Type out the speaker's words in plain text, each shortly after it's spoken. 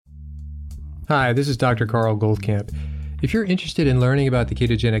Hi, this is Dr. Carl Goldkamp. If you're interested in learning about the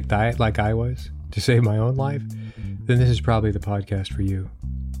ketogenic diet like I was, to save my own life, then this is probably the podcast for you.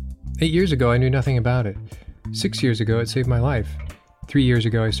 8 years ago, I knew nothing about it. 6 years ago, it saved my life. 3 years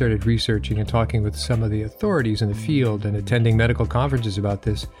ago, I started researching and talking with some of the authorities in the field and attending medical conferences about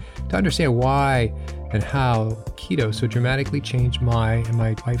this to understand why and how keto so dramatically changed my and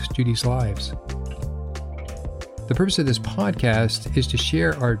my wife's Judy's lives. The purpose of this podcast is to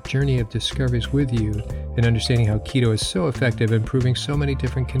share our journey of discoveries with you in understanding how keto is so effective in improving so many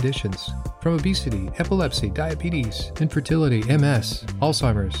different conditions, from obesity, epilepsy, diabetes, infertility, MS,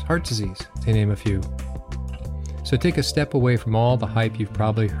 Alzheimer's, heart disease, to name a few. So take a step away from all the hype you've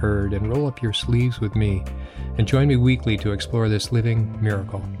probably heard and roll up your sleeves with me and join me weekly to explore this living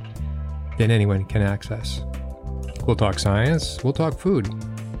miracle that anyone can access. We'll talk science, we'll talk food.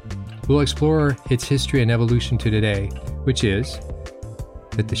 We'll explore its history and evolution to today, which is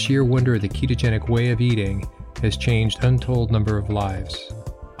that the sheer wonder of the ketogenic way of eating has changed untold number of lives,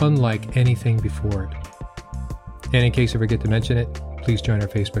 unlike anything before it. And in case I forget to mention it, please join our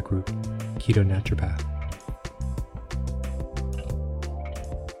Facebook group, Keto Naturopath.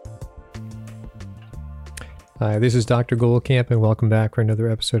 Hi, this is Dr. Goldkamp, and welcome back for another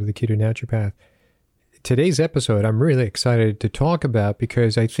episode of the Keto Naturopath. Today's episode, I'm really excited to talk about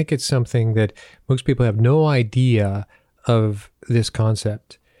because I think it's something that most people have no idea of this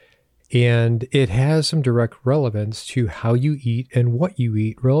concept. And it has some direct relevance to how you eat and what you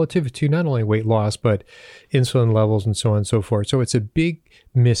eat relative to not only weight loss, but insulin levels and so on and so forth. So it's a big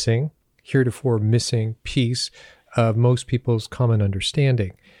heretofore missing piece of most people's common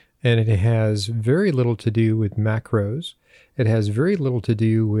understanding. And it has very little to do with macros. It has very little to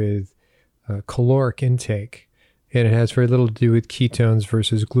do with caloric intake, and it has very little to do with ketones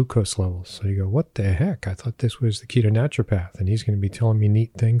versus glucose levels. So you go, what the heck? I thought this was the Keto Naturopath, and he's going to be telling me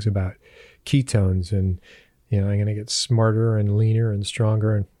neat things about ketones, and I'm going to get smarter and leaner and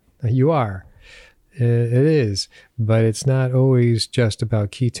stronger. And you are. It is, but it's not always just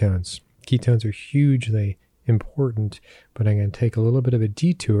about ketones. Ketones are hugely important, but I'm going to take a little bit of a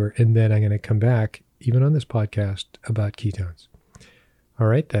detour, and then I'm going to come back, even on this podcast, about ketones. All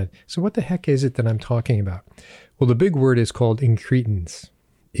right, then. So what the heck is it that I'm talking about? Well, the big word is called incretins.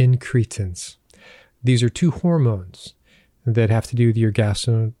 Incretins. These are two hormones that have to do with your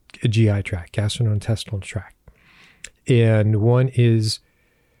GI tract, gastrointestinal tract. And one is,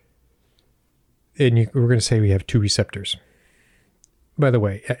 we're going to say we have two receptors. By the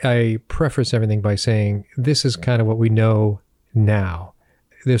way, I preface everything by saying this is kind of what we know now.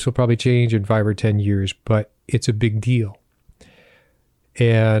 This will probably change in 5 or 10 years, but it's a big deal.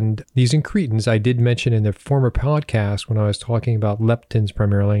 And these incretins, I did mention in the former podcast when I was talking about leptins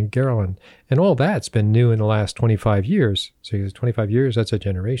primarily and ghrelin. And all that's been new in the last 25 years. So 25 years, that's a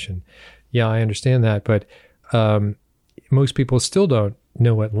generation. Yeah, I understand that. But most people still don't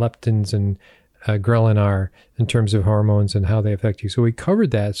know what leptins and ghrelin are in terms of hormones and how they affect you. So we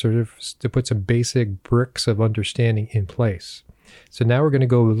covered that sort of to put some basic bricks of understanding in place. So now we're going to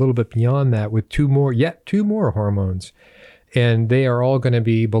go a little bit beyond that with two more hormones. And they are all going to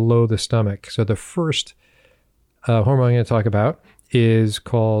be below the stomach. So the first hormone I'm going to talk about is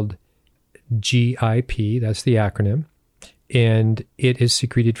called GIP. That's the acronym. And it is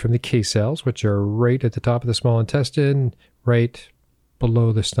secreted from the K cells, which are right at the top of the small intestine, right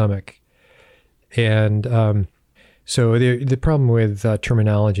below the stomach. And so the problem with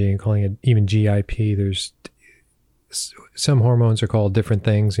terminology and calling it even GIP, there's some hormones are called different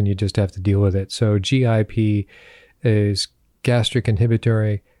things, and you just have to deal with it. So GIP is gastric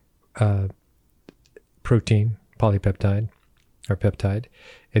inhibitory protein, polypeptide, or peptide.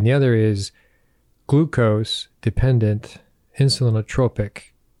 And the other is glucose-dependent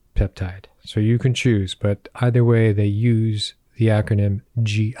insulinotropic peptide. So you can choose, but either way, they use the acronym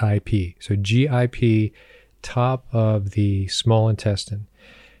GIP. So GIP, top of the small intestine.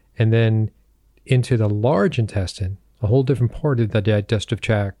 And then into the large intestine, a whole different part of the digestive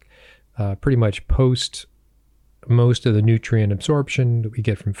tract, pretty much post most of the nutrient absorption that we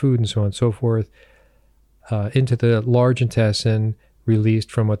get from food and so on and so forth, into the large intestine,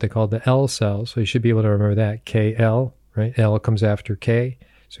 released from what they call the L cells. So you should be able to remember that, KL, right? L comes after K.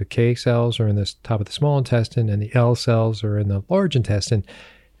 So K cells are in the top of the small intestine, and the L cells are in the large intestine.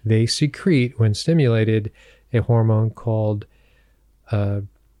 They secrete, when stimulated, a hormone called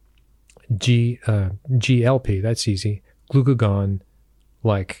GLP, that's easy,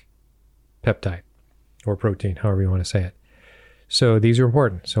 glucagon-like peptide. Or protein, however you want to say it. So these are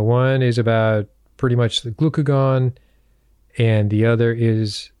important. So one is about pretty much the glucagon, and the other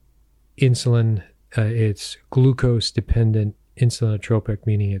is insulin. It's glucose-dependent insulinotropic,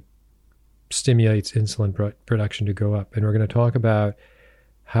 meaning it stimulates insulin production to go up. And we're going to talk about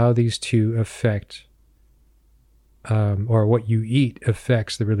how these two affect, or what you eat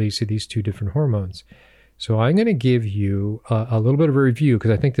affects the release of these two different hormones. So I'm going to give you a little bit of a review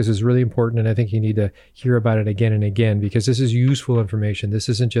because I think this is really important, and I think you need to hear about it again and again because this is useful information. This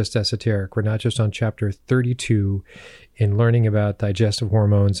isn't just esoteric. We're not just on chapter 32 in learning about digestive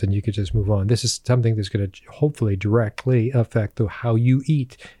hormones and you could just move on. This is something that's going to hopefully directly affect how you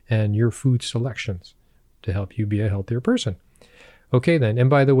eat and your food selections to help you be a healthier person. Okay then,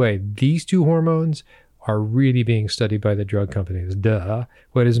 and by the way, these two hormones are really being studied by the drug companies. Duh.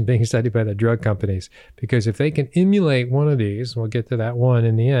 What isn't being studied by the drug companies? Because if they can emulate one of these, we'll get to that one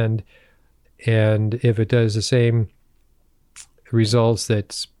in the end, and if it does the same results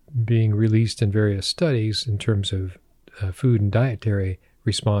that's being released in various studies in terms of food and dietary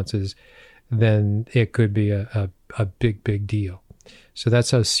responses, then it could be a big, big deal. So that's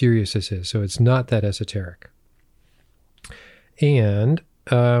how serious this is. So it's not that esoteric. And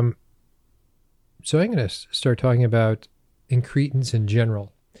so I'm going to start talking about incretins in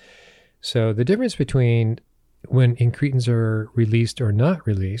general. So the difference between when incretins are released or not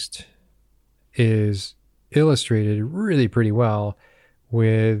released is illustrated really pretty well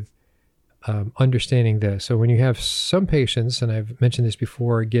with understanding this. So when you have some patients, and I've mentioned this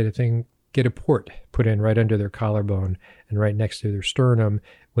before, get a port put in right under their collarbone and right next to their sternum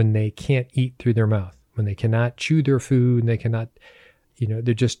when they can't eat through their mouth, when they cannot chew their food, and they cannot,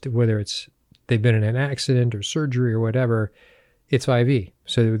 they're just, whether it's they've been in an accident or surgery or whatever, it's IV.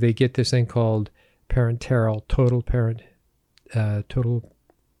 So they get this thing called total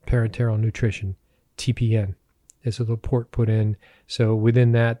parenteral nutrition, TPN. There's a little port put in. So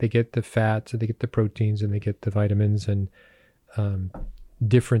within that, they get the fats, and they get the proteins, and they get the vitamins, and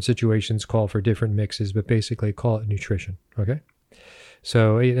different situations call for different mixes, but basically call it nutrition. Okay.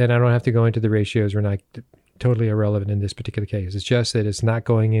 So, and I don't have to go into the ratios. We're not totally irrelevant in this particular case. It's just that it's not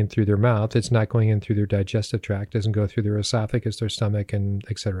going in through their mouth. It's not going in through their digestive tract. It doesn't go through their esophagus, their stomach, and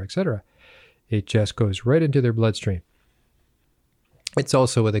et cetera, et cetera. It just goes right into their bloodstream. It's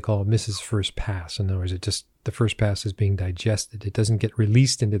also what they call misses first pass. In other words, the first pass is being digested. It doesn't get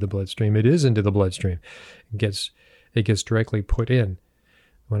released into the bloodstream. It is into the bloodstream. It gets directly put in.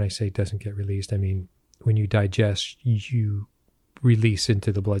 When I say it doesn't get released, I mean when you digest, you release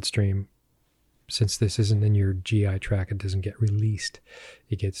into the bloodstream. Since this isn't in your GI tract, it doesn't get released.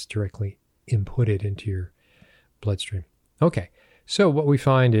 It gets directly inputted into your bloodstream. Okay, so what we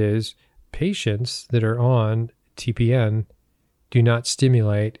find is patients that are on TPN do not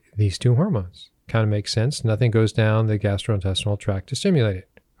stimulate these two hormones. Kind of makes sense. Nothing goes down the gastrointestinal tract to stimulate it.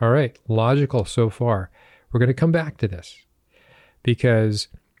 All right, logical so far. We're going to come back to this because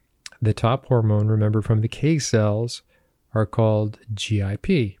the top hormone, remember from the K cells, are called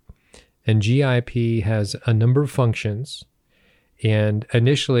GIP. And GIP has a number of functions. And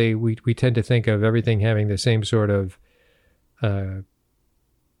initially, we tend to think of everything having the same sort of,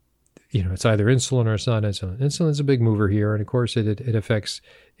 it's either insulin or it's not insulin. Insulin's a big mover here. And of course, it affects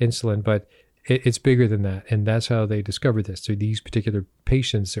insulin, but it's bigger than that. And that's how they discovered this through these particular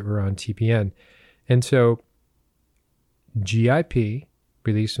patients that were on TPN. And so GIP,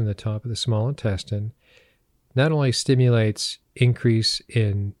 released from the top of the small intestine, not only stimulates increase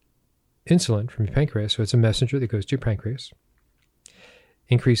in insulin from your pancreas, so it's a messenger that goes to your pancreas,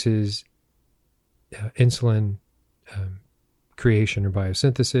 increases insulin creation or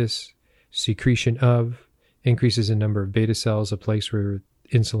biosynthesis, secretion of, increases the number of beta cells, a place where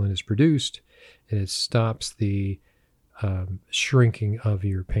insulin is produced, and it stops the shrinking of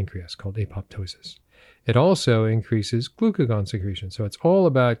your pancreas, called apoptosis. It also increases glucagon secretion. So it's all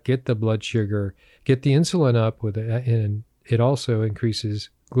about get the blood sugar, get the insulin up with it, and it also increases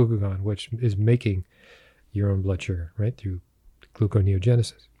glucagon, which is making your own blood sugar, right, through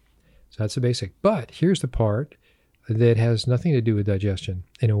gluconeogenesis. So that's the basic. But here's the part that has nothing to do with digestion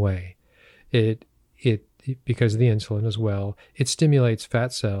in a way. It because of the insulin as well, it stimulates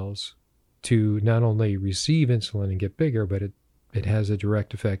fat cells to not only receive insulin and get bigger, but it has a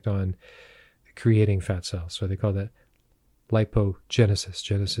direct effect on creating fat cells. So they call that lipogenesis.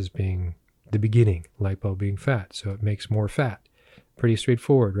 Genesis being the beginning, lipo being fat. So it makes more fat. Pretty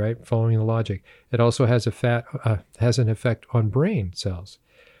straightforward, right? Following the logic. It also has has an effect on brain cells.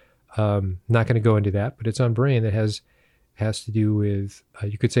 Not going to go into that, but it's on brain that has to do with,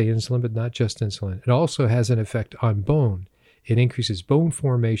 you could say insulin, but not just insulin. It also has an effect on bone. It increases bone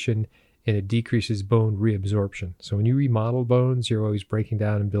formation and it decreases bone reabsorption. So when you remodel bones, you're always breaking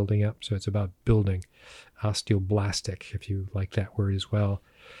down and building up. So it's about building, osteoblastic, if you like that word as well.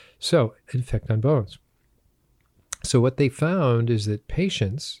 So an effect on bones. So what they found is that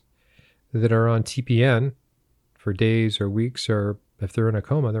patients that are on TPN for days or weeks, or if they're in a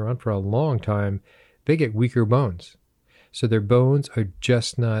coma, they're on for a long time, they get weaker bones. So their bones are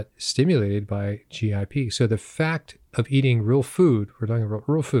just not stimulated by GIP. So the fact of eating real food, we're talking about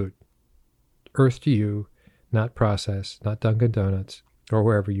real food, earth to you, not processed, not Dunkin' Donuts, or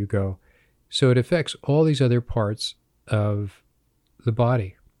wherever you go. So it affects all these other parts of the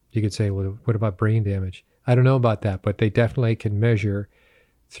body. You could say, well, what about brain damage? I don't know about that, but they definitely can measure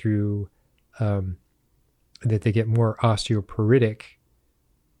through that they get more osteoporotic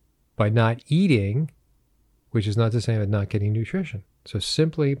by not eating, which is not the same as not getting nutrition. So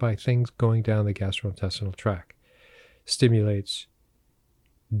simply by things going down the gastrointestinal tract stimulates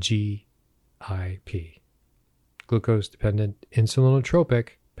GIP, glucose-dependent insulinotropic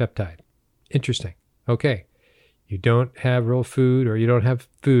peptide. Interesting. Okay. You don't have real food, or you don't have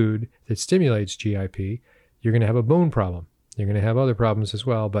food that stimulates GIP, you're going to have a bone problem. You're going to have other problems as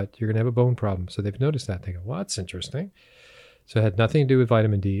well, but you're going to have a bone problem. So they've noticed that. They go, well, that's interesting. So it had nothing to do with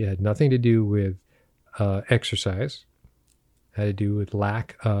vitamin D. It had nothing to do with exercise. It had to do with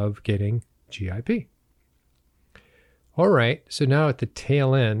lack of getting GIP. All right. So now at the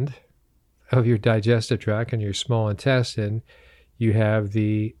tail end of your digestive tract and your small intestine, you have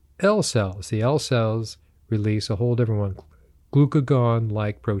the L cells. The L cells release a whole different one,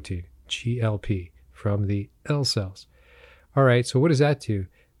 glucagon-like protein, GLP, from the L cells. All right, so what does that do?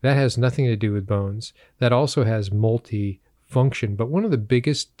 That has nothing to do with bones. That also has multi-function, but one of the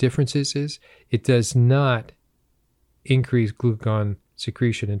biggest differences is it does not increase glucagon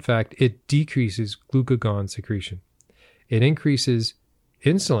secretion. In fact, it decreases glucagon secretion. It increases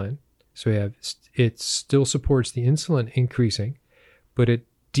insulin, so it still supports the insulin increasing, but it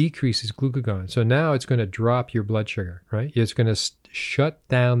decreases glucagon. So now it's going to drop your blood sugar, right? It's going to shut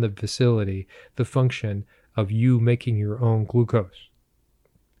down the facility, the function of you making your own glucose.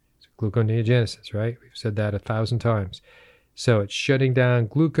 It's gluconeogenesis, right? We've said that 1,000 times. So it's shutting down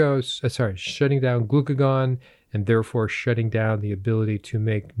shutting down glucagon, and therefore shutting down the ability to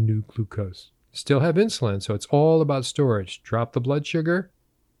make new glucose. Still have insulin, so it's all about storage. Drop the blood sugar,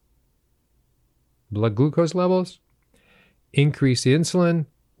 blood glucose levels, increase the insulin,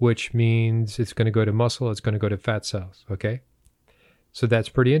 which means it's going to go to muscle, it's going to go to fat cells, okay? So that's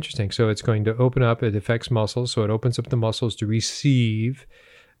pretty interesting. So it's going to open up, it affects muscles, so it opens up the muscles to receive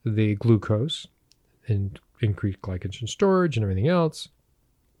the glucose and increase glycogen storage and everything else.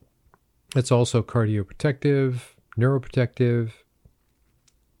 It's also cardioprotective, neuroprotective.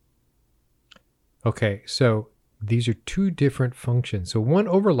 Okay, so these are two different functions. So one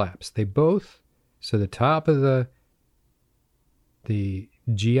overlaps. So the top of the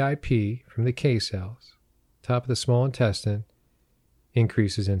GIP from the K cells, top of the small intestine,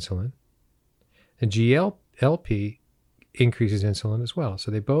 increases insulin. And GLP increases insulin as well.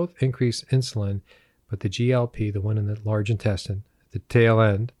 So they both increase insulin, but the GLP, the one in the large intestine, the tail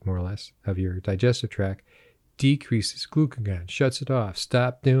end, more or less, of your digestive tract, decreases glucagon, shuts it off.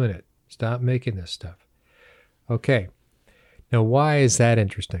 Stop doing it. Stop making this stuff. Okay. Now, why is that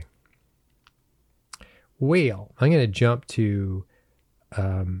interesting? Well, I'm going to jump to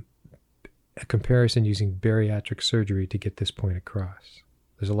a comparison using bariatric surgery to get this point across.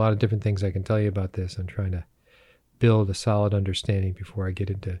 There's a lot of different things I can tell you about this. I'm trying to build a solid understanding before I get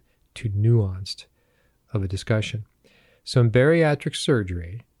into too nuanced of a discussion. So in bariatric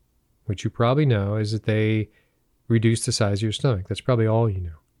surgery, which you probably know, is that they reduce the size of your stomach. That's probably all you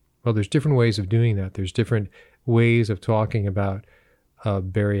know. Well, there's different ways of doing that. There's different ways of talking about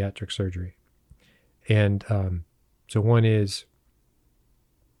bariatric surgery. And so one is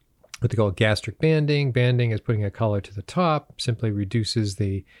what they call gastric banding. Banding is putting a collar to the top, simply reduces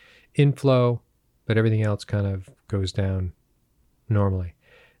the inflow, but everything else kind of goes down normally.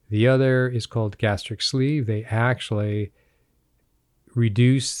 The other is called gastric sleeve. They actually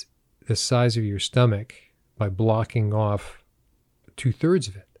reduce the size of your stomach by blocking off 2/3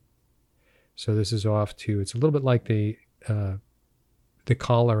 of it. So this is off to, it's a little bit like the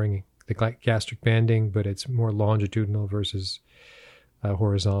collaring, the gastric banding, but it's more longitudinal versus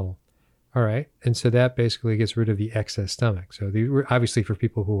horizontal. All right. And so that basically gets rid of the excess stomach. So these were obviously for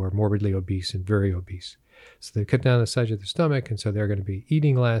people who are morbidly obese and very obese. So they cut down the size of the stomach, and so they're going to be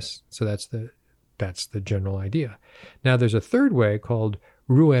eating less. So that's the general idea. Now there's a third way called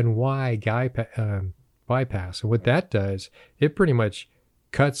Roux-en-Y bypass. And what that does, it pretty much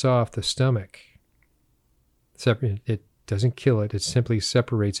cuts off the stomach. It doesn't kill it. It simply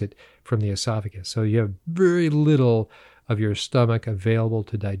separates it from the esophagus. So you have very little of your stomach available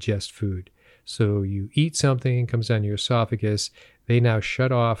to digest food. So you eat something, comes down your esophagus. They now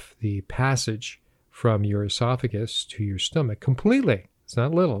shut off the passage from your esophagus to your stomach completely. It's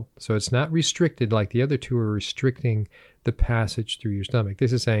not little. So it's not restricted like the other two are restricting the passage through your stomach.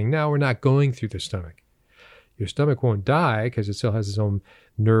 This is saying, no, we're not going through the stomach. Your stomach won't die because it still has its own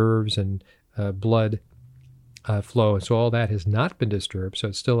nerves and blood flow. And so all that has not been disturbed. So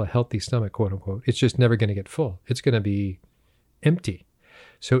it's still a healthy stomach, quote unquote. It's just never going to get full. It's going to be empty.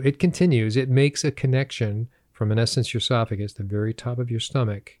 So it continues. It makes a connection from, in essence, your esophagus, the very top of your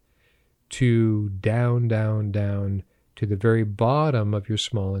stomach, to down, down, down to the very bottom of your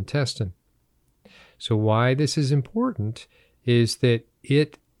small intestine. So why this is important is that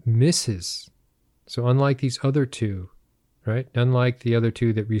it misses. So unlike these other two, right? Unlike the other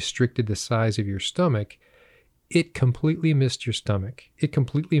two that restricted the size of your stomach, it completely missed your stomach. It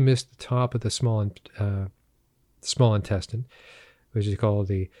completely missed the top of the small intestine, which is called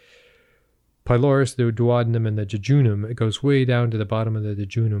the pylorus, the duodenum, and the jejunum. It goes way down to the bottom of the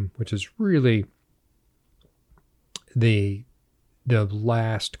jejunum, which is really the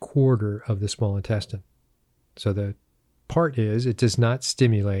last quarter of the small intestine. So the part is it does not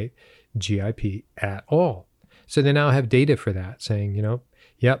stimulate GIP at all. So they now have data for that, saying,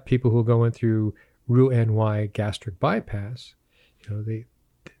 yep, people who go in through Roux-en-Y gastric bypass,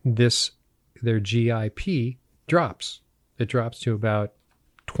 their GIP drops. It drops to about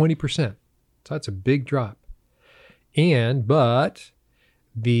 20%. So that's a big drop. But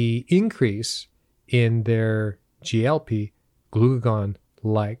the increase in their GLP,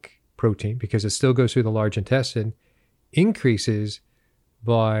 glucagon-like protein, because it still goes through the large intestine, increases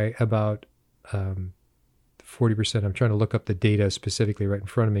by about 40%. I'm trying to look up the data specifically right in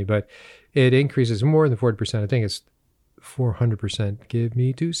front of me, but it increases more than 40%. I think it's 400%. Give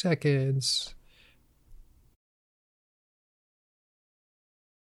me 2 seconds.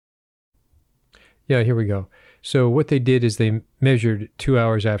 Yeah, here we go. So what they did is they measured 2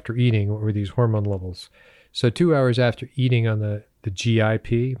 hours after eating, what were these hormone levels. So 2 hours after eating on the GIP,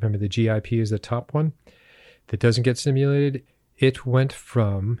 remember the GIP is the top one that doesn't get stimulated, it went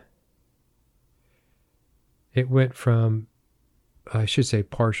from, I should say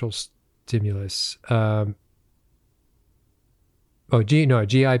partial stimulus. GIP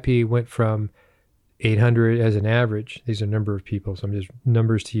went from 800 as an average. These are a number of people, so I'm just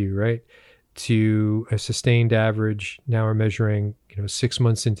numbers to you, right? To a sustained average. Now we're measuring, 6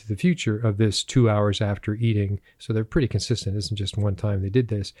 months into the future of this 2 hours after eating. So they're pretty consistent. It isn't just one time they did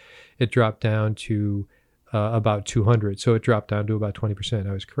this. It dropped down to about 200. So it dropped down to about 20%.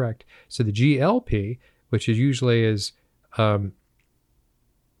 I was correct. So the GLP, which is usually is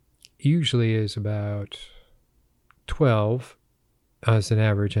about 12 as an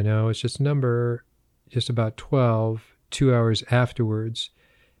average. I know it's just a number, just about 12, 2 hours afterwards,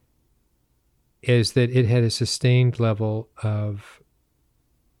 is that it had a sustained level of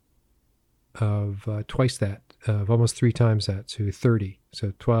twice that, of almost 3 times that, so 30.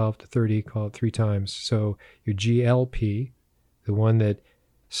 So 12 to 30, call it 3 times. So your GLP, the one that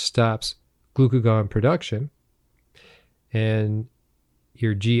stops glucagon production, and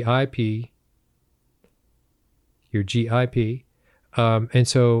your GIP, and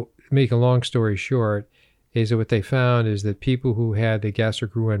so make a long story short, is that what they found is that people who had the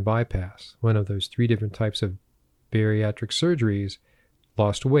gastric Roux-en bypass, one of those 3 different types of bariatric surgeries,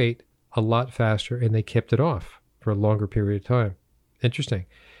 lost weight a lot faster, and they kept it off for a longer period of time. Interesting.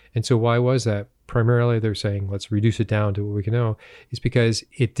 And so why was that? Primarily, they're saying, let's reduce it down to what we can know, is because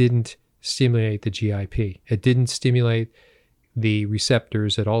it didn't stimulate the GIP. It didn't stimulate the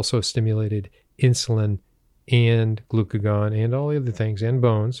receptors that also stimulated insulin and glucagon and all the other things, and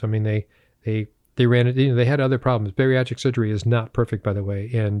bones. I mean, they ran it, they had other problems. Bariatric surgery is not perfect, by the way,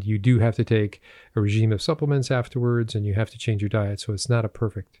 and you do have to take a regime of supplements afterwards, and you have to change your diet. So it's not a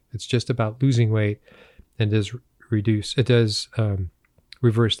perfect. It's just about losing weight, and does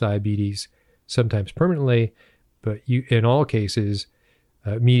reverse diabetes, sometimes permanently, but in all cases,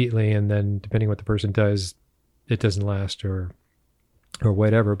 immediately, and then depending what the person does, it doesn't last or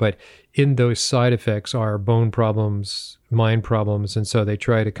whatever. But in those side effects are bone problems, mind problems, and so they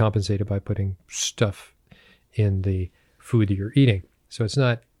try to compensate it by putting stuff in the food that you're eating. So it's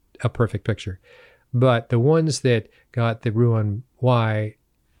not a perfect picture. But the ones that got the Roux-en-Y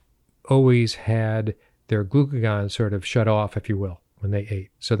always had their glucagon sort of shut off, if you will, when they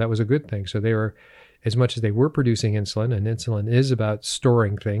ate. So that was a good thing. So they were, as much as they were producing insulin, and insulin is about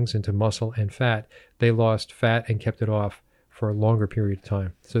storing things into muscle and fat, they lost fat and kept it off for a longer period of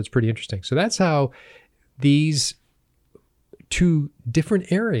time. So it's pretty interesting. So that's how these 2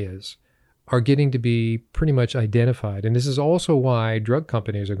 different areas are getting to be pretty much identified. And this is also why drug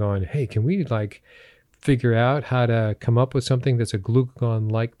companies are going, hey, can we figure out how to come up with something that's a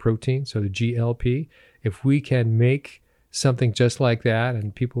glucagon-like protein, so the GLP? If we can make something just like that,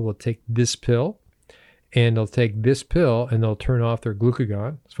 and people will take this pill, and they'll take this pill, and they'll turn off their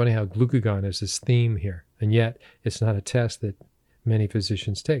glucagon. It's funny how glucagon is this theme here, and yet it's not a test that many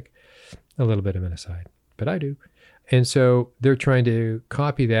physicians take. A little bit of an aside, but I do. And so they're trying to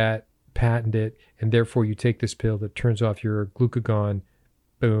copy that, patent it, and therefore you take this pill that turns off your glucagon,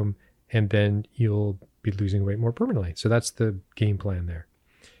 boom, and then you'll be losing weight more permanently. So that's the game plan there.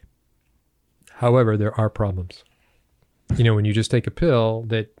 However, there are problems. When you just take a pill,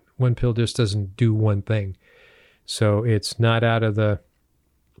 that one pill just doesn't do one thing. So it's not out of the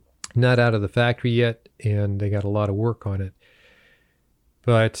factory yet, and they got a lot of work on it.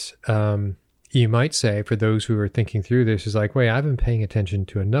 But you might say, for those who are thinking through this, is like, wait, I've been paying attention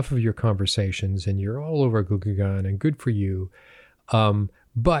to enough of your conversations, and you're all over glucagon, and good for you.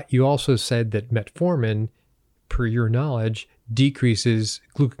 But you also said that metformin, per your knowledge, decreases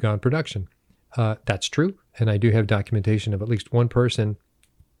glucagon production. That's true. And I do have documentation of at least one person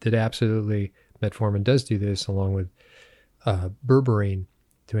that absolutely metformin does do this, along with berberine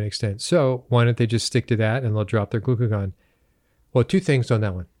to an extent. So why don't they just stick to that and they'll drop their glucagon? Well, two things on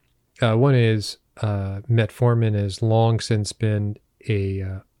that one. One is metformin has long since been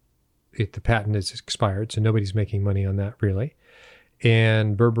the patent is expired, so nobody's making money on that really.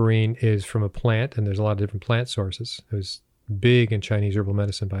 And berberine is from a plant, and there's a lot of different plant sources. It was big in Chinese herbal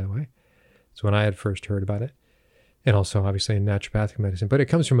medicine, by the way. It's when I had first heard about it. And also, obviously, in naturopathic medicine. But it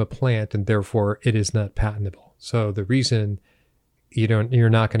comes from a plant, and therefore it is not patentable. So the reason you're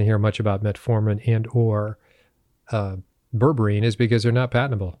not going to hear much about metformin and or berberine is because they're not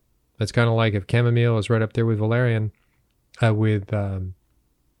patentable. It's kind of like if chamomile is right up there with valerian, with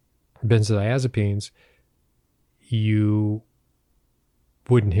benzodiazepines, you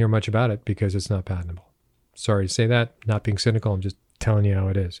wouldn't hear much about it because it's not patentable. Sorry to say that, not being cynical, I'm just telling you how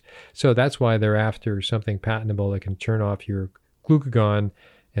it is. So that's why they're after something patentable that can turn off your glucagon,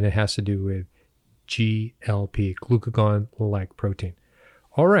 and it has to do with GLP, glucagon-like protein.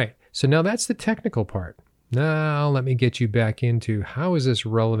 All right, so now that's the technical part. Now let me get you back into how is this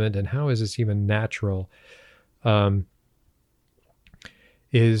relevant and how is this even natural?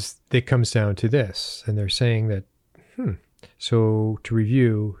 It comes down to this, and they're saying that, so to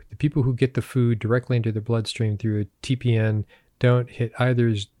review, the people who get the food directly into their bloodstream through a TPN don't hit either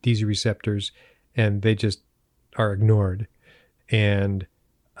of these receptors, and they just are ignored. And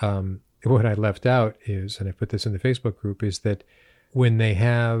what I left out is, and I put this in the Facebook group, is that when they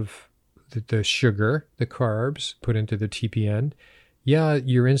have the sugar, the carbs put into the TPN, yeah,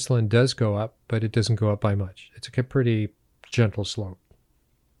 your insulin does go up, but it doesn't go up by much. It's a pretty gentle slope.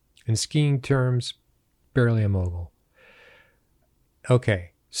 In skiing terms, barely a mogul.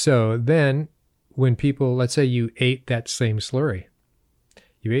 Okay, so then when people, let's say you ate that same slurry.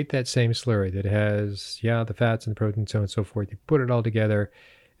 You ate that same slurry that has, the fats and the protein, so on and so forth. You put it all together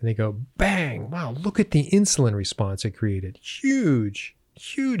and they go, bang, wow, look at the insulin response it created. Huge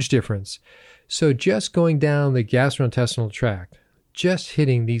difference. So just going down the gastrointestinal tract, just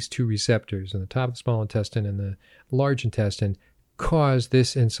hitting these two receptors in the top of the small intestine and the large intestine caused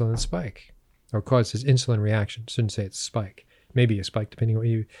this insulin spike, or caused this insulin reaction. Shouldn't say it's a spike. Maybe a spike depending on what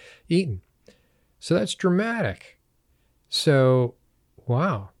you've eaten. So that's dramatic. So,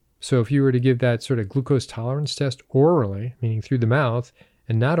 wow. So if you were to give that sort of glucose tolerance test orally, meaning through the mouth,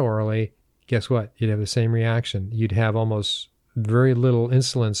 and not orally, guess what? You'd have the same reaction. You'd have almost very little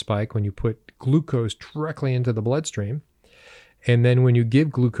insulin spike when you put glucose directly into the bloodstream. And then when you give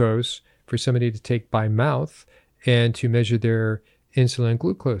glucose for somebody to take by mouth and to measure their insulin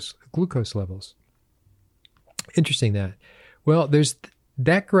glucose levels. Interesting that. Well, there's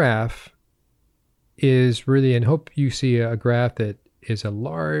that graph is really, and hope you see a graph that is a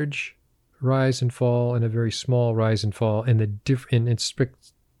large rise and fall and a very small rise and fall, and it's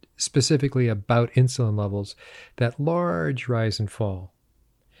specifically about insulin levels, that large rise and fall.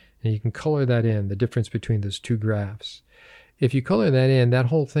 And you can color that in, the difference between those two graphs. If you color that in, that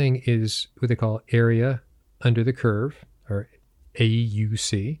whole thing is what they call area under the curve, or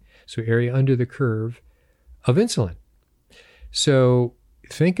AUC, so area under the curve of insulin. So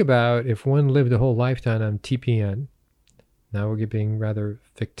think about if one lived a whole lifetime on TPN, now we're being rather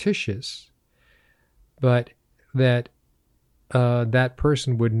fictitious, but that that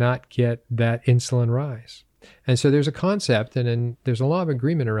person would not get that insulin rise. And so there's a concept, and there's a lot of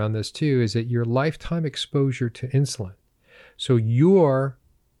agreement around this too, is that your lifetime exposure to insulin, so your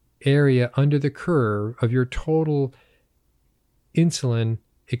area under the curve of your total insulin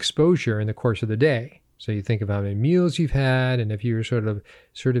exposure in the course of the day. So you think of how many meals you've had, and if you were sort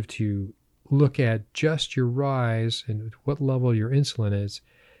of to look at just your rise and what level your insulin is,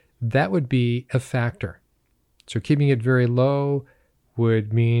 that would be a factor. So keeping it very low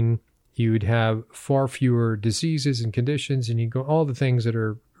would mean you'd have far fewer diseases and conditions, and you go all the things that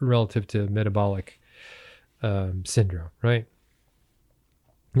are relative to metabolic syndrome, right?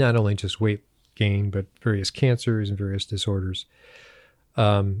 Not only just weight gain, but various cancers and various disorders.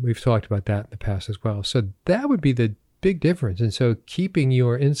 We've talked about that in the past as well. So that would be the big difference. And so keeping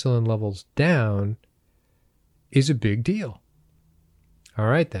your insulin levels down is a big deal. All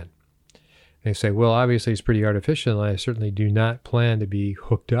right, then. They say, well, obviously it's pretty artificial, and I certainly do not plan to be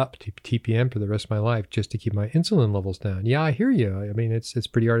hooked up to TPN for the rest of my life just to keep my insulin levels down. Yeah, I hear you. I mean, it's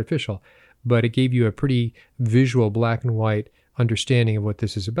pretty artificial, but it gave you a pretty visual black and white understanding of what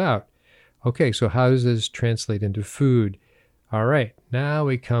this is about. Okay, so how does this translate into food? All right, now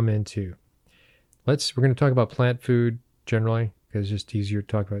we come into, we're going to talk about plant food generally, because it's just easier to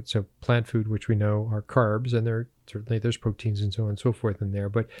talk about. So plant food, which we know are carbs, and there's proteins and so on and so forth in there,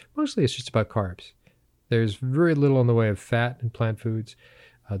 but mostly it's just about carbs. There's very little in the way of fat in plant foods.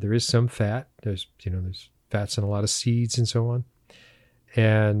 There is some fat. There's fats in a lot of seeds and so on.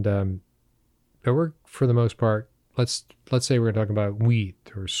 And but we're, for the most part, let's say we're talking about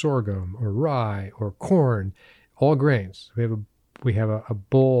wheat or sorghum or rye or corn, all grains. We have a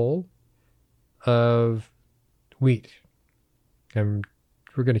bowl of wheat, and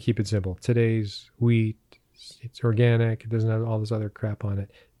we're going to keep it simple. Today's wheat, it's organic. It doesn't have all this other crap on it.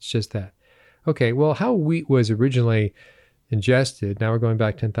 It's just that. Okay, well, how wheat was originally ingested, now we're going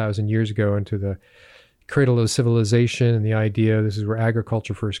back 10,000 years ago into the cradle of civilization, and the idea, this is where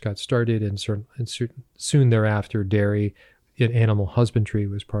agriculture first got started, and soon thereafter dairy and animal husbandry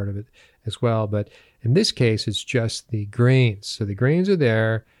was part of it as well. But in this case, it's just the grains. So the grains are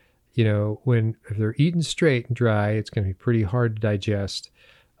there. If they're eaten straight and dry, it's going to be pretty hard to digest,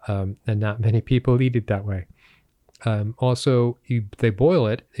 and not many people eat it that way. Also, they boil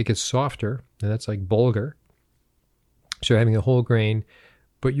it, it gets softer, and that's like bulgur. So you're having a whole grain,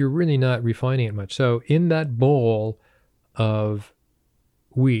 but you're really not refining it much. So in that bowl of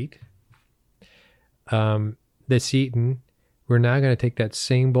wheat that's eaten, we're now going to take that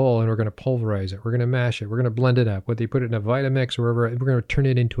same bowl and we're going to pulverize it. We're going to mash it. We're going to blend it up. Whether you put it in a Vitamix or wherever, we're going to turn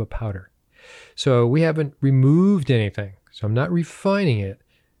it into a powder. So we haven't removed anything. So I'm not refining it.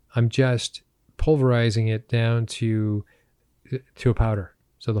 I'm just pulverizing it down to a powder.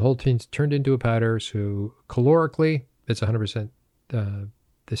 So the whole thing's turned into a powder. So calorically, it's 100%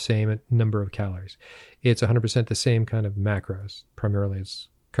 the same number of calories. It's 100% the same kind of macros. Primarily, it's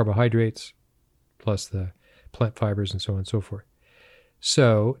carbohydrates plus the plant fibers and so on and so forth.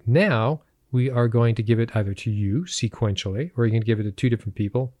 So now we are going to give it either to you sequentially, or you can give it to two different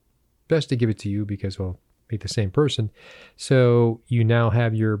people. Best to give it to you because, well, be the same person. So you now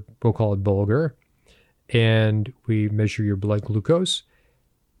have your, we'll call it bulgur, and we measure your blood glucose.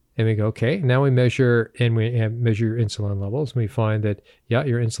 And we go, okay, now we measure your insulin levels. And we find that, yeah,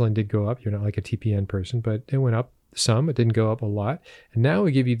 your insulin did go up. You're not like a TPN person, but it went up some. It didn't go up a lot. And now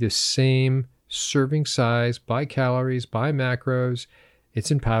we give you the same serving size by calories, by macros. It's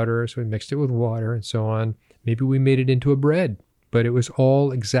in powder, so we mixed it with water and so on. Maybe we made it into a bread, but it was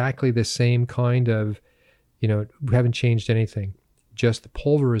all exactly the same kind of, we haven't changed anything. Just the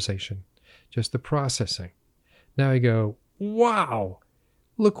pulverization, just the processing. Now you go, wow,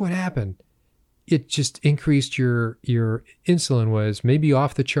 look what happened. It just increased your insulin was maybe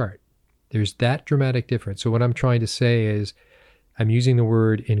off the chart. There's that dramatic difference. So what I'm trying to say is, I'm using the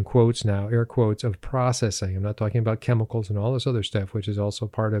word in quotes now, air quotes, of processing. I'm not talking about chemicals and all this other stuff, which is also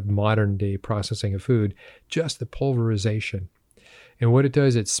part of modern day processing of food, just the pulverization. And what it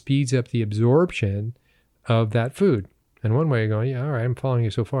does, it speeds up the absorption of that food. And one way you're going, yeah, all right, I'm following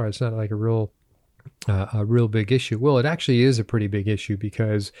you so far. It's not like a real big issue. Well, it actually is a pretty big issue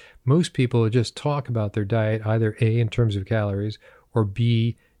because most people just talk about their diet, either A, in terms of calories, or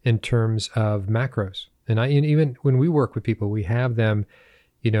B, in terms of macros. And even when we work with people, we have them,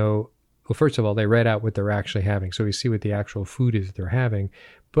 well, first of all, they write out what they're actually having. So we see what the actual food is that they're having.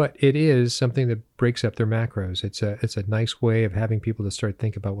 But it is something that breaks up their macros. It's a nice way of having people to start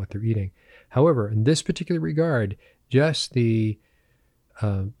think about what they're eating. However, in this particular regard, just the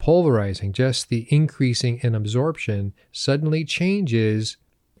pulverizing, just the increasing in absorption suddenly changes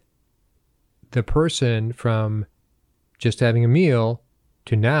the person from just having a meal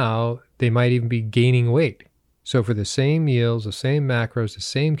to now they might even be gaining weight. So for the same meals, the same macros, the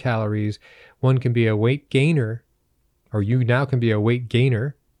same calories, one can be a weight gainer, or you now can be a weight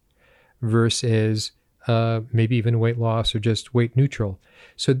gainer versus maybe even weight loss or just weight neutral.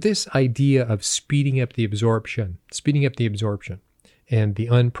 So this idea of speeding up the absorption and the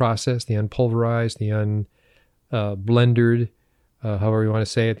unprocessed, the unpulverized, the unblendered, however you want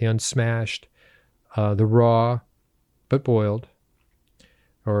to say it, the unsmashed, the raw but boiled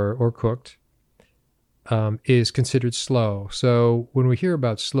or cooked, is considered slow. So when we hear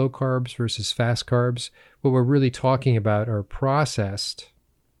about slow carbs versus fast carbs, what we're really talking about are processed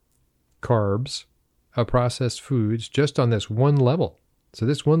carbs, processed foods, just on this one level. So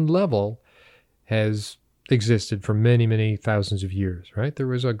this one level has existed for many, many thousands of years, right? There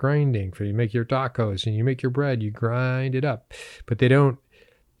was a grinding for you make your tacos and you make your bread, you grind it up, but they don't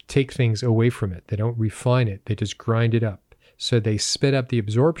take things away from it. They don't refine it. They just grind it up. So they sped up the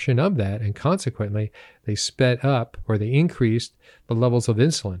absorption of that, and consequently, they sped up or they increased the levels of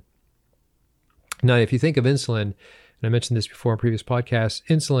insulin. Now, if you think of insulin, and I mentioned this before in previous podcasts,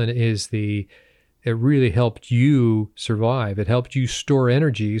 insulin it really helped you survive. It helped you store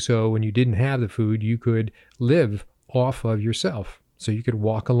energy. So when you didn't have the food, you could live off of yourself. So you could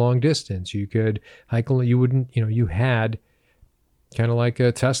walk a long distance. You could hike. You had kind of like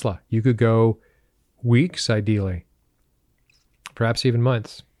a Tesla. You could go weeks, ideally, perhaps even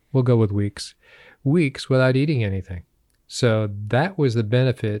months. We'll go with weeks without eating anything. So that was the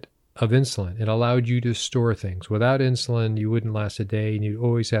benefit of insulin. It allowed you to store things. Without insulin, you wouldn't last a day, and you'd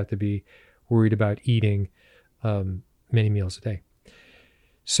always have to be worried about eating many meals a day.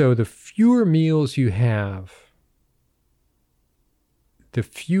 So the fewer meals you have,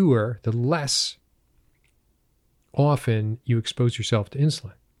 the less often you expose yourself to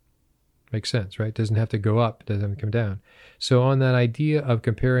insulin. Makes sense, right? It doesn't have to go up, it doesn't have to come down. So on that idea of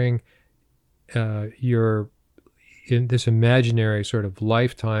comparing in this imaginary sort of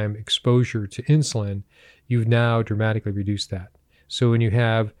lifetime exposure to insulin, you've now dramatically reduced that. So when you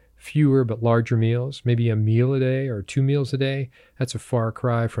have fewer but larger meals, maybe a meal a day or 2 meals a day, that's a far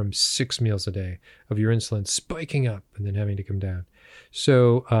cry from 6 meals a day of your insulin spiking up and then having to come down.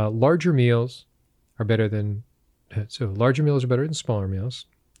 So larger meals are better than smaller meals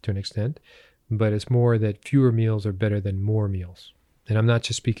to an extent, but it's more that fewer meals are better than more meals. And I'm not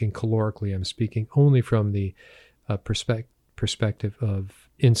just speaking calorically, I'm speaking only from the perspective of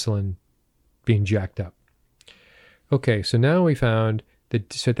insulin being jacked up. Okay, so now we found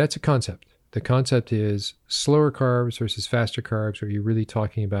so that's a concept. The concept is slower carbs versus faster carbs. What you're really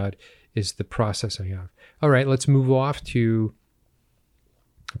talking about is the processing of. All right, let's move off to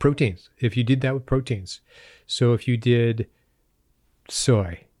proteins. If you did that with proteins. So if you did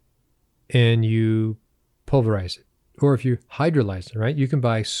soy and you pulverize it, or if you hydrolyze it, right? You can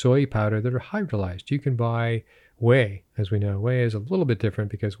buy soy powder that are hydrolyzed. You can buy whey, as we know. Whey is a little bit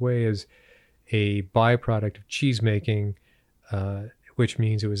different because whey is a byproduct of cheese making, which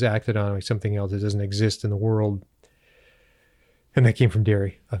means it was acted on like something else that doesn't exist in the world. And that came from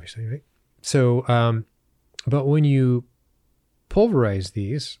dairy, obviously, right? So, but when you pulverize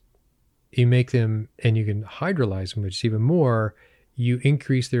these, you make them, and you can hydrolyze them, which is even more, you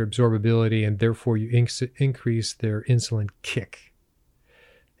increase their absorbability, and therefore you increase their insulin kick.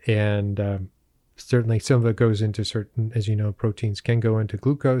 And certainly some of it goes into certain, as you know, proteins can go into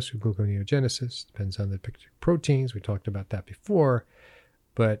glucose or gluconeogenesis. Depends on the proteins. We talked about that before.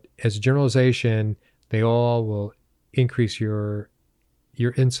 But as a generalization, they all will increase your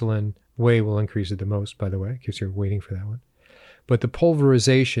insulin. Whey will increase it the most, by the way, because you're waiting for that one. But the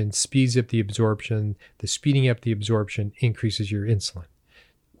pulverization speeds up the absorption. The speeding up the absorption increases your insulin.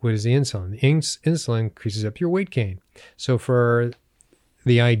 What is the insulin? The insulin increases up your weight gain. So for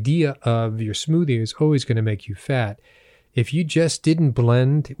the idea of your smoothie is always going to make you fat. If you just didn't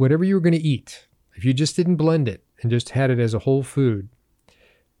blend whatever you were going to eat, if you just didn't blend it and just had it as a whole food,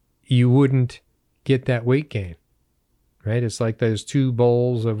 you wouldn't get that weight gain, right? It's like those 2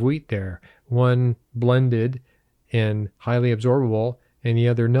 bowls of wheat there, one blended and highly absorbable and the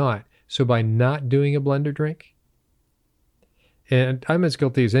other not. So by not doing a blender drink, and I'm as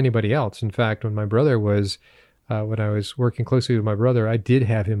guilty as anybody else. In fact, when my brother was, when I was working closely with my brother, I did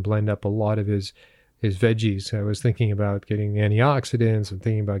have him blend up a lot of his veggies. I was thinking about getting the antioxidants and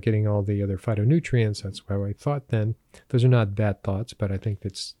thinking about getting all the other phytonutrients. That's how I thought then. Those are not bad thoughts, but I think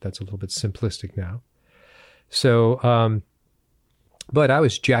that's a little bit simplistic now. So, but I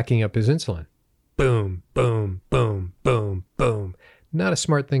was jacking up his insulin. Boom, boom, boom, boom, boom. Not a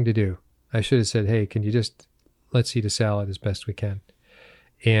smart thing to do. I should have said, hey, can you let's eat a salad as best we can.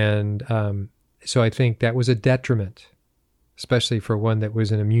 And so I think that was a detriment, especially for one that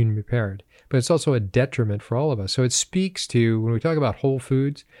was an immune repaired. But it's also a detriment for all of us. So it speaks to, when we talk about whole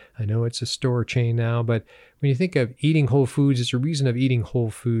foods, I know it's a store chain now, but when you think of eating whole foods, it's a reason of eating whole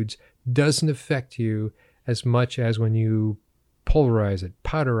foods doesn't affect you as much as when you pulverize it,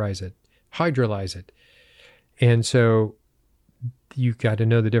 powderize it, hydrolyze it. And so you've got to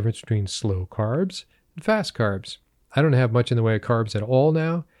know the difference between slow carbs and fast carbs. I don't have much in the way of carbs at all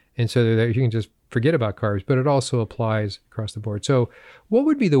now. And so that you can just forget about carbs, but it also applies across the board. So what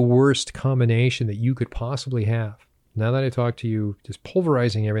would be the worst combination that you could possibly have? Now that I talked to you, just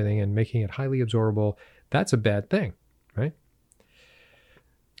pulverizing everything and making it highly absorbable, that's a bad thing, right?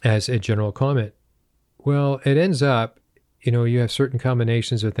 As a general comment. Well, it ends up, you have certain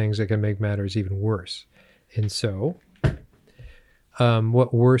combinations of things that can make matters even worse. And so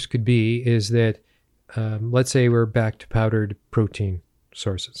what worse could be is that, let's say we're back to powdered protein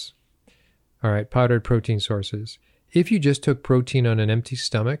sources. All right, powdered protein sources. If you just took protein on an empty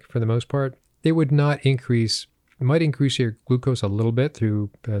stomach, for the most part, they would not increase. It might increase your glucose a little bit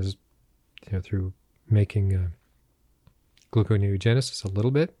through making gluconeogenesis a little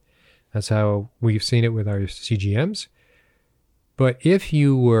bit. That's how we've seen it with our CGMs. But if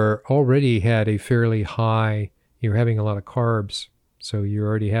you were already had a fairly high, you're having a lot of carbs, so you're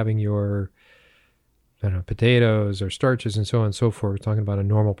already having your, potatoes or starches and so on and so forth. We're talking about a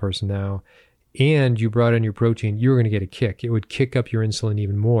normal person now. And you brought in your protein, you're going to get a kick. It would kick up your insulin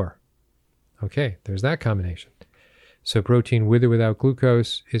even more. Okay, there's that combination. So protein with or without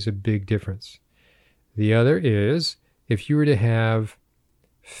glucose is a big difference. The other is if you were to have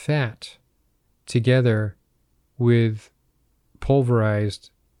fat together with pulverized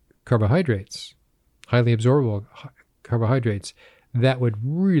carbohydrates, highly absorbable carbohydrates, that would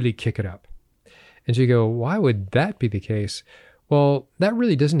really kick it up. And so you go, why would that be the case? Well, that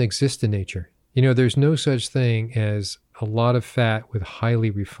really doesn't exist in nature. There's no such thing as a lot of fat with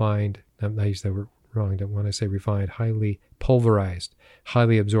highly refined, I used that word wrong, don't want to say refined, highly pulverized,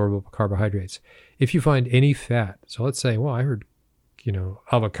 highly absorbable carbohydrates. If you find any fat, so let's say, well, I heard,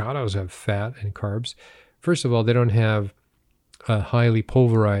 avocados have fat and carbs. First of all, they don't have highly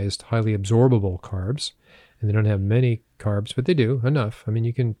pulverized, highly absorbable carbs, and they don't have many carbs, but they do enough. I mean,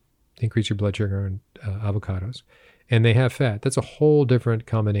 you can increase your blood sugar on avocados, and they have fat. That's a whole different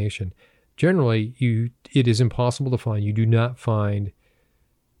combination. Generally, it is impossible to find. You do not find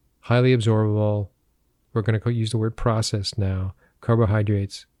highly absorbable, we're going to use the word processed now,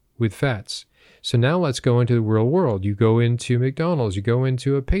 carbohydrates with fats. So now let's go into the real world. You go into McDonald's, you go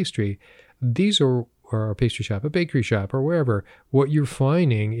into a pastry. These are, or a pastry shop, a bakery shop, or wherever. What you're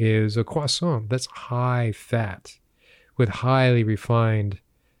finding is a croissant that's high fat with highly refined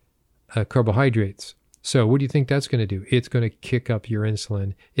carbohydrates. So what do you think that's going to do? It's going to kick up your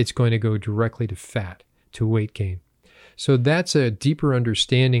insulin. It's going to go directly to fat, to weight gain. So that's a deeper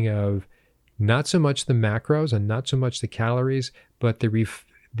understanding of not so much the macros and not so much the calories, but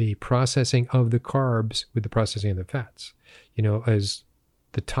the processing of the carbs with the processing of the fats, as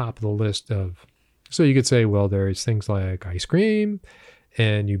the top of the list of. So you could say, well, there's things like ice cream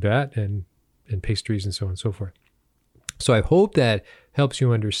and you bet, and pastries and so on and so forth. So I hope that helps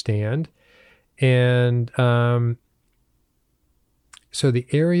you understand. And so the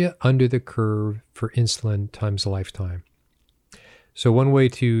area under the curve for insulin times lifetime. So one way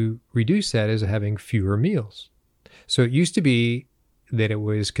to reduce that is having fewer meals. So it used to be that it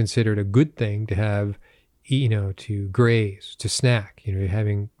was considered a good thing to have, to graze, to snack,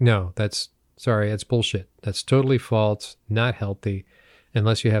 that's bullshit. That's totally false, not healthy,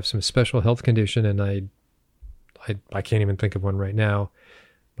 unless you have some special health condition. And I can't even think of one right now,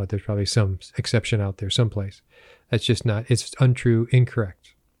 but there's probably some exception out there someplace. That's just not, it's untrue,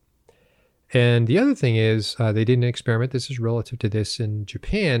 incorrect. And the other thing is they did an experiment, this is relative to this in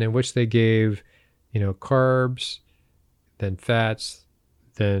Japan, in which they gave, carbs, then fats,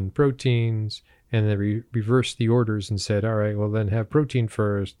 then proteins, and they reversed the orders and said, all right, well then have protein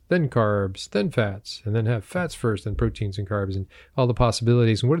first, then carbs, then fats, and then have fats first, then proteins and carbs, and all the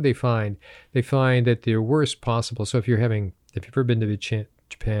possibilities. And what do they find? They find that the worst possible, so if you've ever been to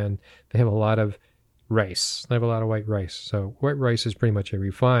Japan, they have a lot of rice. They have a lot of white rice. So white rice is pretty much a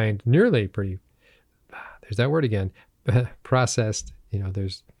refined, there's that word again, processed,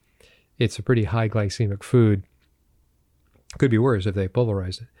 it's a pretty high glycemic food. Could be worse if they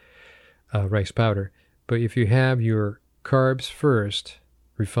pulverize it, rice powder. But if you have your carbs first,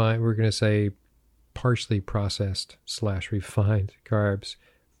 refined, we're going to say partially processed / refined carbs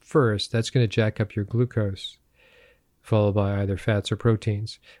first, that's going to jack up your glucose, followed by either fats or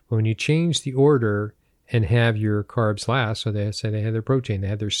proteins. But when you change the order and have your carbs last, so they say they have their protein, they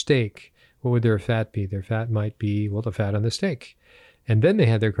have their steak, what would their fat be? Their fat might be, the fat on the steak. And then they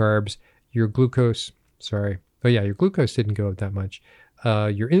had their carbs, your glucose didn't go up that much.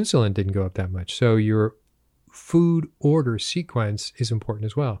 Your insulin didn't go up that much. So your food order sequence is important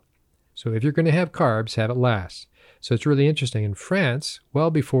as well. So if you're going to have carbs, have it last. So it's really interesting. In France,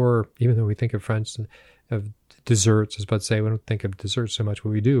 well before, even though we think of French, of desserts, I was about to say, we don't think of desserts so much, but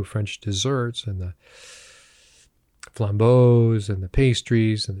we do. French desserts and the flambeaux and the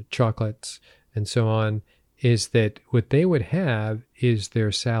pastries and the chocolates and so on, is that what they would have is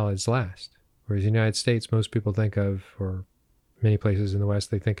their salads last. Whereas in the United States, most people think of, or many places in the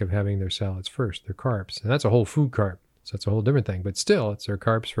West, they think of having their salads first, their carbs. And that's a whole food carb. So that's a whole different thing. But still, it's their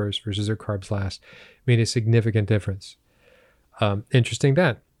carbs first versus their carbs last. Made a significant difference. Interesting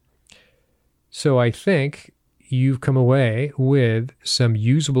that. So I think you've come away with some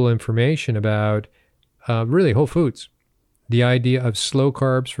usable information about really whole foods. The idea of slow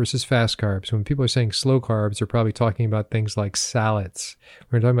carbs versus fast carbs. When people are saying slow carbs, they're probably talking about things like salads.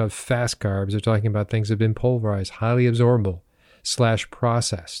 When we're talking about fast carbs, they're talking about things that have been pulverized, highly absorbable,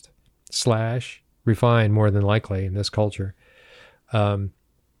 /processed, /refined more than likely in this culture. But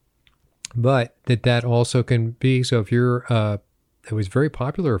that also can be, so if you're, it was very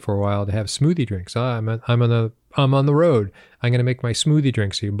popular for a while to have smoothie drinks. I'm on the road. I'm going to make my smoothie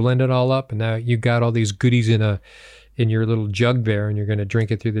drink. So you blend it all up and now you got all these goodies in your little jug there, and you're going to drink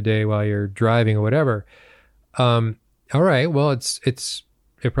it through the day while you're driving or whatever. All right. Well, it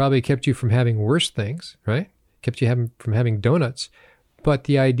probably kept you from having worse things, right? Kept you from having donuts. But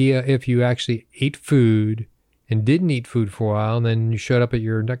the idea, if you actually ate food and didn't eat food for a while, and then you showed up at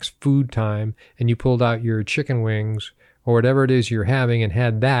your next food time and you pulled out your chicken wings or whatever it is you're having and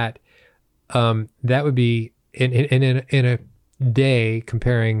had that, that would be in a day,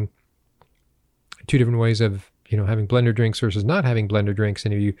 comparing two different ways of having blender drinks versus not having blender drinks.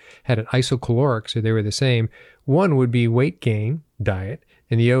 And if you had an isocaloric, so they were the same, one would be weight gain diet,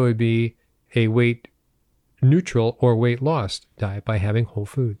 and the other would be a weight neutral or weight loss diet by having whole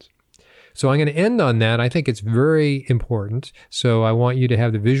foods. So I'm going to end on that. I think it's very important. So I want you to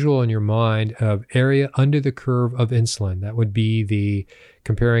have the visual in your mind of area under the curve of insulin. That would be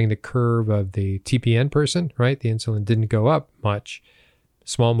comparing the curve of the TPN person, right? The insulin didn't go up much,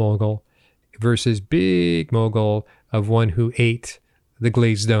 small mogul, versus big mogul of one who ate the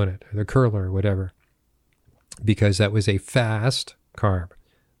glazed donut or the curler or whatever, because that was a fast carb.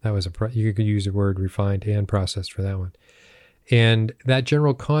 That was you could use the word refined and processed for that one. And that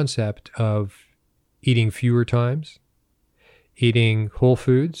general concept of eating fewer times, eating whole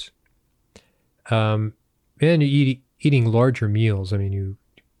foods, and eating larger meals. I mean, you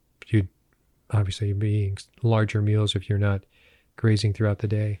obviously be eating larger meals if you're not grazing throughout the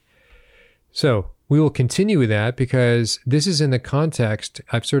day. So we will continue with that, because this is in the context,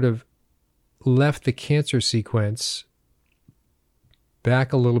 I've sort of left the cancer sequence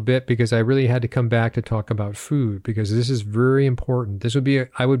back a little bit because I really had to come back to talk about food, because this is very important.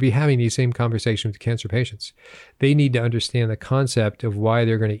 I would be having these same conversations with cancer patients. They need to understand the concept of why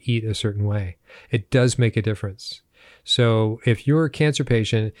they're going to eat a certain way. It does make a difference. So if you're a cancer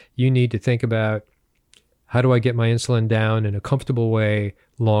patient, you need to think about, how do I get my insulin down in a comfortable way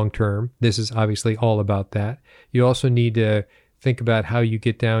long term? This is obviously all about that. You also need to think about how you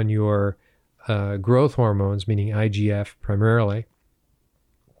get down your growth hormones, meaning IGF primarily,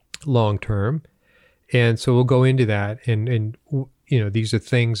 long term. And so we'll go into that. And these are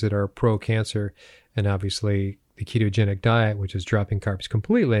things that are pro-cancer. And obviously the ketogenic diet, which is dropping carbs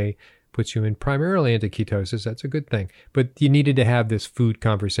completely, puts you primarily into ketosis. That's a good thing. But you needed to have this food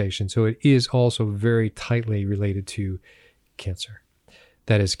conversation. So it is also very tightly related to cancer.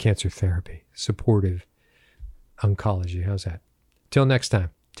 That is cancer therapy, supportive oncology. How's that? Till next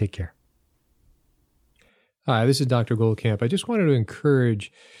time, take care. Hi, this is Dr. Goldkamp. I just wanted to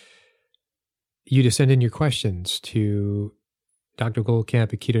encourage you to send in your questions to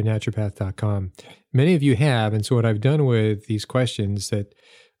drgoldkamp@ketonaturopath.com. Many of you have, and so what I've done with these questions, that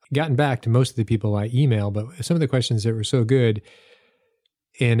gotten back to most of the people I email, but some of the questions that were so good,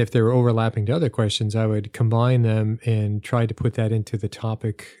 and if they were overlapping to other questions, I would combine them and try to put that into the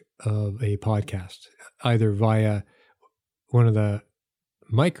topic of a podcast, either via one of the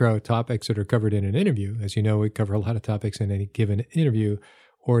micro topics that are covered in an interview. As you know, we cover a lot of topics in any given interview,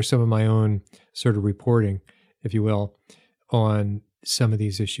 or some of my own sort of reporting, if you will, on some of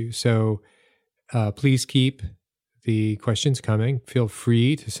these issues. So please keep the questions coming. Feel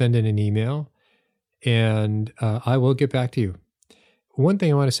free to send in an email, and I will get back to you. One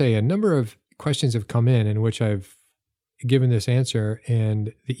thing I want to say, a number of questions have come in which I've given this answer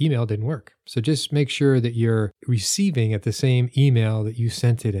and the email didn't work. So just make sure that you're receiving at the same email that you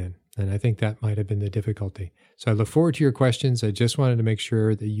sent it in. And I think that might have been the difficulty. So I look forward to your questions. I just wanted to make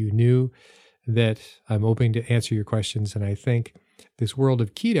sure that you knew that I'm open to answer your questions. And I think this world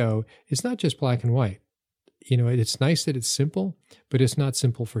of keto is not just black and white. It's nice that it's simple, but it's not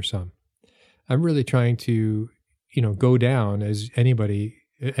simple for some. I'm really trying to, go down, as any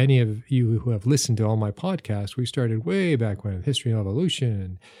of you who have listened to all my podcasts, we started way back when, history and evolution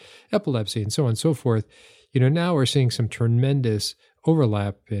and epilepsy and so on and so forth. Now we're seeing some tremendous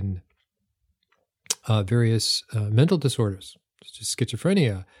overlap in various mental disorders, such as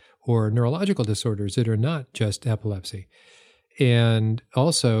schizophrenia or neurological disorders that are not just epilepsy. And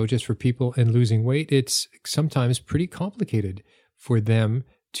also, just for people and losing weight, it's sometimes pretty complicated for them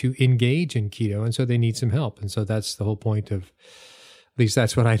to engage in keto. And so they need some help. And so that's the whole point of, at least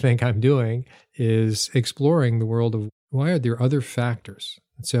that's what I think I'm doing, is exploring the world of why are there other factors.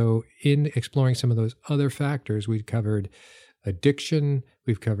 And so in exploring some of those other factors, we've covered addiction,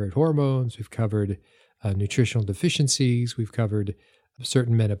 we've covered hormones, we've covered nutritional deficiencies, we've covered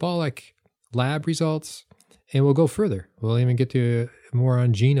certain metabolic lab results, and we'll go further. We'll even get to more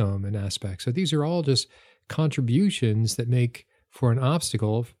on genome and aspects. So these are all just contributions that make for an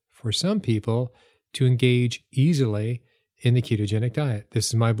obstacle for some people to engage easily in the ketogenic diet. This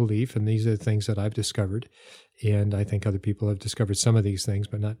is my belief, and these are the things that I've discovered. And I think other people have discovered some of these things,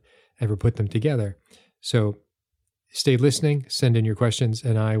 but not ever put them together. So stay listening, send in your questions,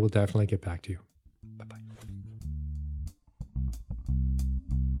 and I will definitely get back to you.